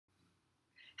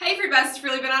Hey everybody, it's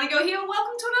Really Banana Girl here.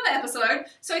 Welcome to another episode.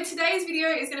 So today's video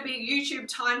is going to be a YouTube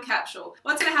time capsule.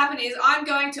 What's going to happen is I'm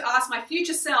going to ask my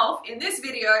future self in this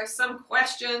video some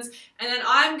questions, and then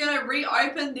I'm going to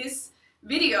reopen this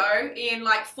video in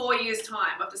like 4 years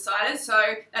time, I've decided. So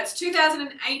that's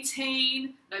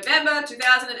 2018, November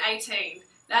 2018.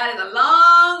 That is a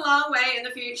long, long way in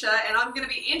the future, and I'm going to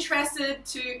be interested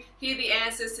to hear the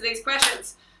answers to these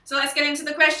questions. So let's get into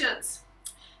the questions.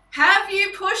 Have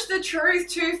you pushed the truth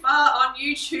too far on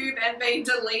YouTube and been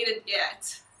deleted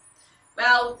yet?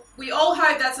 Well, we all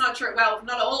hope that's not true. Well,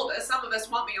 not all of us. Some of us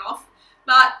want me off.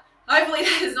 But hopefully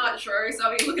that is not true, so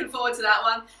I'll be looking forward to that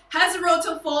one. Has the Road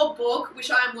to 4 book, which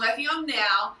I am working on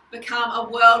now, become a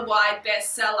worldwide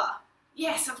bestseller?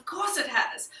 Yes, of course it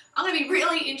has. I'm going to be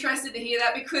really interested to hear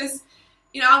that because,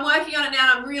 you know, I'm working on it now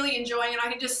and I'm really enjoying it.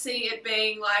 I can just see it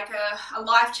being like a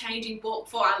life-changing book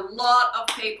for a lot of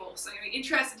people. So I'm going to be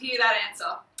interested to hear that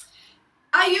answer.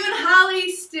 Are you and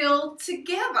Harley still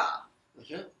together?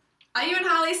 Okay. Are you and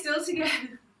Harley still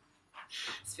together?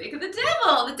 Speak of the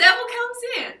devil. The devil comes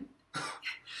in.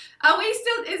 Are we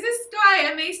still, is this guy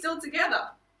and me still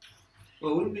together?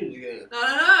 Well, we wouldn't be together.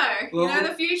 No. Well, you know,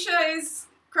 the future is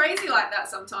crazy like that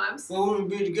sometimes. Well, we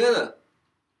wouldn't be together.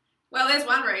 Well, there's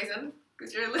one reason.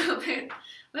 Because you're a little bit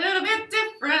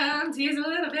different. He's a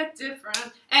little bit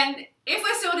different. And if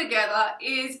we're still together,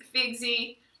 is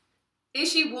Figsy,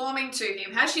 is she warming to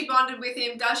him? Has she bonded with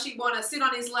him? Does she want to sit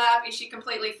on his lap? Is she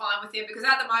completely fine with him? Because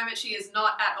at the moment she is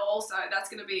not at all. So that's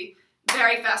going to be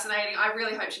very fascinating. I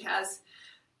really hope she has.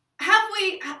 Have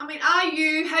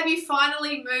you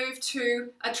finally moved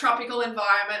to a tropical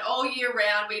environment all year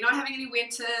round where you're not having any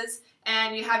winters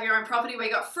and you have your own property where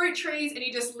you got fruit trees and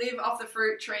you just live off the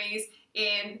fruit trees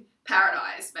in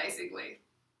paradise, basically?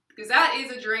 Because that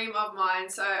is a dream of mine,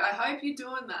 so I hope you're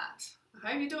doing that.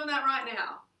 I hope you're doing that right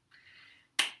now.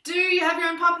 Do you have your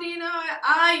own property? You know,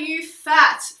 are you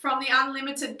fat from the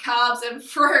unlimited carbs and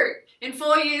fruit in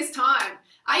 4 years' time?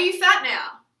 Are you fat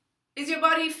now? Is your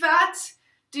body fat?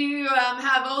 Do you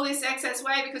have all this excess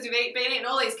weight because you've been eating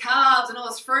all these carbs and all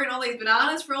this fruit and all these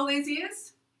bananas for all these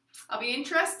years? I'll be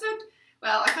interested.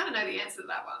 Well, I kind of know the answer to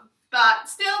that one, but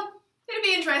still, it'd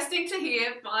be interesting to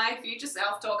hear my future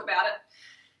self talk about it.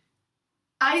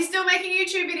 Are you still making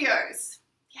YouTube videos?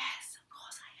 Yes, of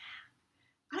course I am.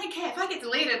 I don't care. If I get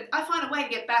deleted, I find a way to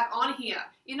get back on here.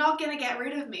 You're not going to get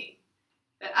rid of me.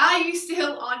 But are you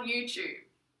still on YouTube?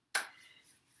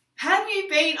 Have you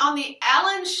been on the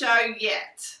Ellen Show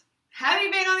yet? Have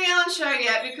you been on the Ellen Show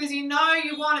yet? Because you know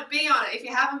you want to be on it. If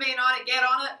you haven't been on it, get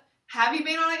on it. Have you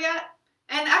been on it yet?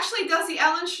 And actually, does the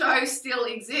Ellen Show still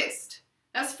exist?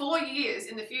 That's 4 years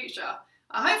in the future.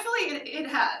 Hopefully it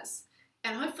has.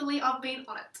 And hopefully I've been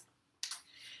on it.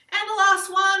 And the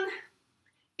last one,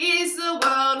 is the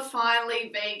world finally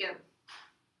vegan?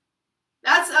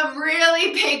 That's a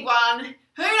really big one.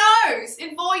 Who knows?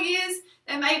 In 4 years,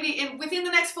 there may be, within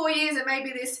the next 4 years, there may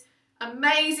be this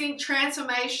amazing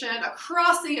transformation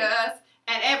across the earth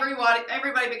and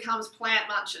everybody becomes plant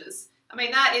munchers. I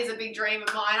mean, that is a big dream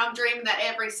of mine. I'm dreaming that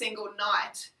every single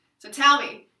night. So tell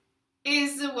me,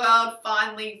 is the world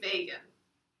finally vegan?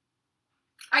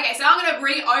 Okay, so I'm going to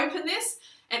reopen this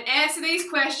and answer these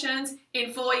questions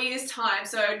in 4 years' time.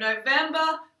 So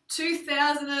November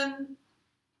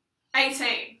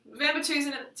 2018. November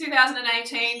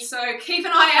 2018. So keep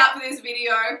an eye out for this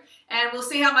video and we'll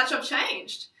see how much I've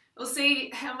changed. We'll see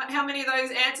how many of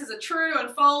those answers are true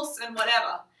and false and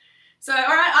whatever. So,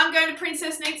 alright, I'm going to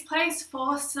Princess Neat's place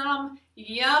for some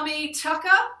yummy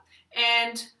tucker.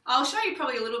 And I'll show you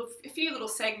probably a few little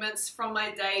segments from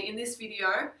my day in this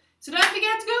video. So don't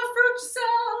forget to go fruit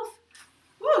yourself.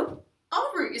 Woo!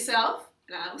 I'll fruit yourself,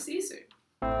 and I will see you soon.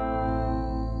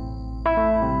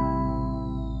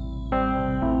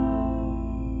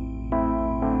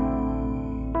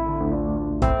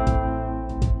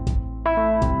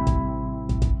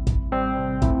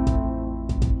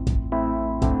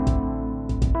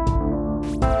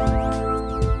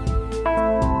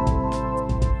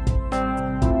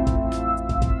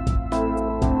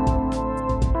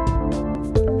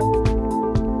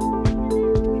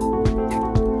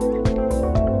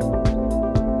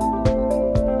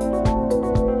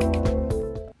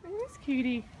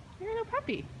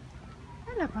 Puppy.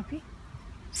 Hello, puppy.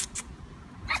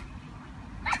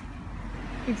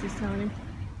 Thanks, he's telling him.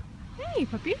 Hey,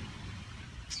 puppy.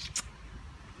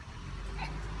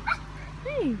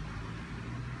 Hey.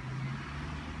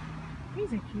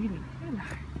 He's a cutie. Hello.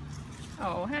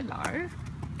 Oh, hello.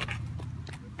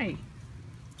 Hey.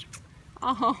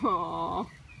 Oh.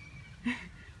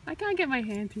 I can't get my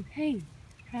hand to. Hey.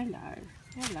 Hello.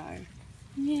 Hello.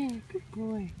 Yeah, good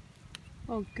boy.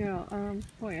 Oh, girl.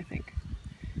 Boy, I think.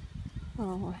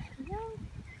 Oh,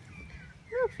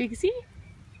 hello, Fixie.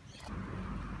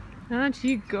 Aren't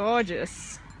you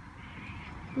gorgeous?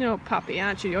 No puppy,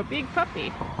 aren't you? You're a big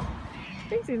puppy.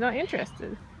 Fixie's not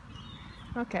interested.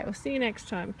 Okay, we'll see you next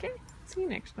time. Okay, see you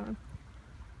next time.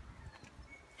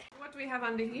 What do we have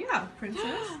under here,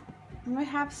 Princess? We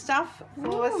have stuff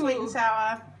for Ooh. sweet and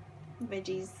sour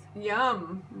veggies.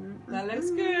 Yum. That looks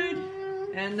good.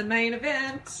 And the main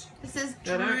event. This is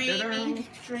Da-da-da-da.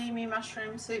 dreamy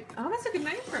mushroom soup. Oh, that's a good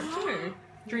name for it too.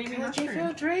 Dreamy Because you feel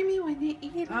mushroom. dreamy when you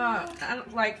eat it. Oh, and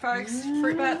like folks,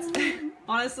 fruit bats.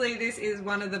 Honestly, this is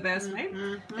one of the best.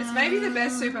 It's maybe the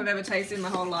best soup I've ever tasted in my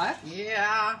whole life.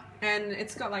 Yeah, And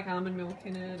it's got like almond milk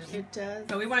in it. And, it does.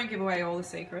 but we won't give away all the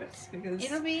secrets because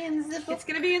It'll be in the book. it's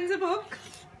going to be in the book.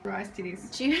 Rice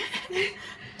titties.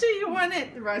 Do you want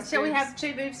it? The rice Shall we boobs. have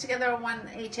two boobs together or one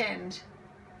each end?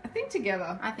 I think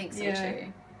together. I think so Yeah.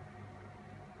 too.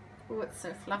 Oh, it's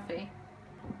so fluffy.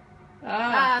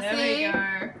 There see? we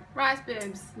go. Rice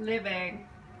boobs. Living.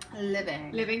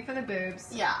 Living for the boobs.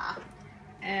 Yeah.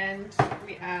 And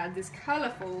we add this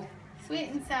colourful Sweet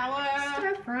and sour.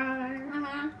 stir fry.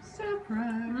 Uh-huh. Stir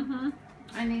fry.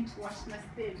 I need to wash my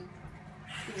spoon.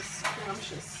 It is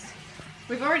scrumptious.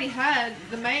 We've already had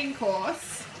the main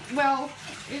course. Well,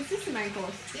 is this the main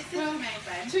course? This is Well, the main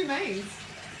babe. two mains.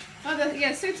 Oh,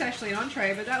 yeah, soup's actually an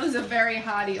entree, but that was a very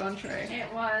hearty entree.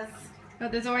 It was.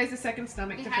 But there's always a second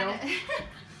stomach We to had fill.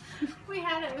 it. We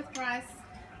had it with rice.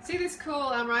 See this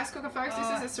cool rice cooker, folks?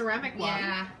 Oh, This is a ceramic one.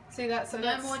 Yeah. See that? So No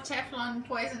that's, more Teflon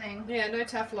poisoning. yeah, no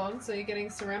Teflon, so you're getting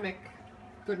ceramic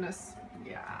goodness.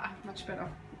 Yeah, much better.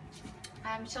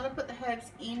 Shall I put the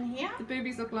herbs in here The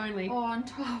boobies look lonely. or on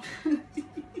top?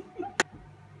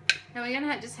 Are we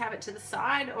gonna just have it to the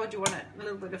side, or do you want it a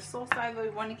little bit of sauce over? We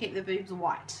want to keep the boobs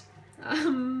white.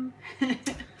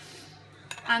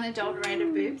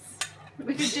 Unadulterated boobs.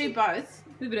 We could do both,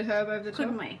 A little bit of herb over the top.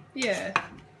 couldn't we? Yeah.